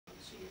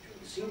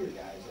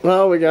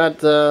Well, we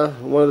got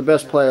one of the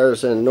best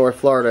players in North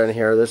Florida in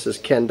here. This is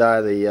Ken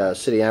Dye, the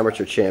city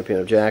amateur champion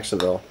of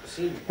Jacksonville,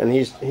 and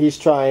he's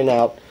trying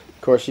out.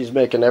 Of course, he's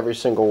making every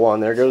single one.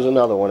 There goes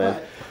another one in.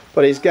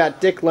 But he's got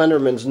Dick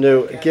Lenderman's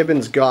new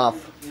Gibbons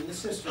Golf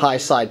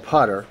Highside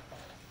putter,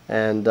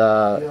 and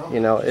you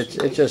know,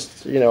 it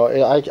just, you know,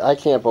 I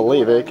can't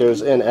believe it. It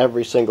goes in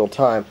every single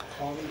time.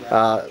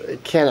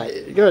 Ken,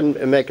 go ahead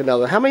and make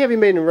another. How many have you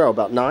made in a row?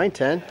 About 9,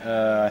 10?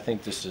 I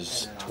think this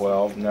is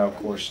 12. No, of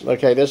course.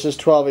 Okay, this is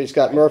 12. He's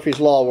got Murphy's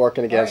Law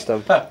working against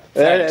him.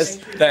 There it is.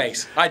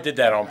 Thanks. I did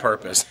that on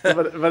purpose.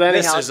 But anyhow,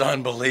 this is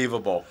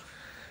unbelievable.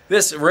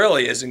 This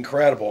really is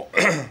incredible.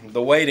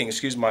 The weighting,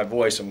 excuse my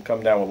voice, I'm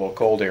coming down with a little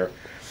cold here.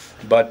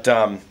 But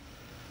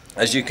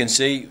as you can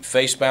see,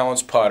 face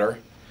balance putter.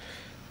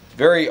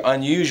 Very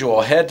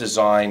unusual head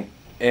design,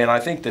 and I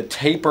think the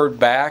tapered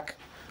back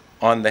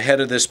on the head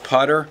of this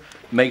putter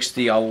makes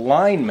the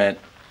alignment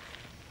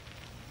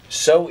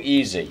so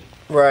easy.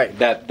 Right.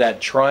 That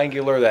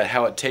triangular, that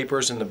how it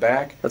tapers in the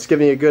back. That's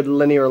giving you a good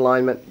linear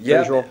alignment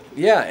visual.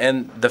 Yeah,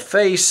 and the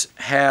face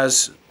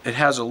has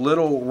a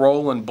little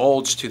roll and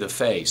bulge to the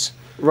face.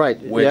 Right.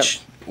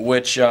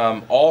 Which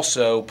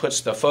also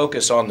puts the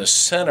focus on the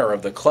center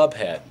of the club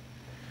head.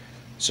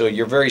 So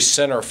you're very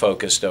center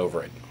focused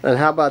over it. And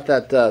how about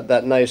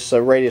that nice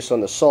radius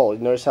on the sole?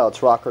 You notice how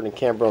it's rockered and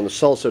cambered on the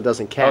sole so it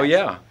doesn't catch? Oh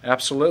yeah,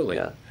 absolutely.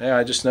 Yeah,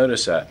 I just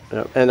noticed that.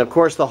 Yeah. And of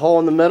course the hole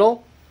in the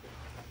middle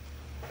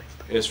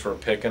is for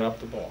picking up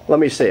the ball. Let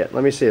me see it.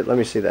 Let me see it. Let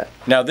me see that.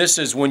 Now this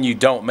is when you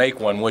don't make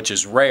one, which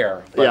is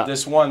rare. But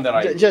this one that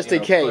I just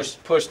in case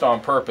pushed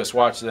on purpose.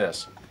 Watch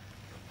this.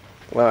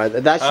 All right,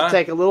 that should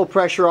take a little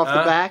pressure off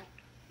the back.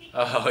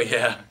 Oh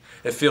yeah,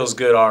 it feels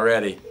good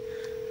already.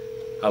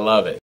 I love it.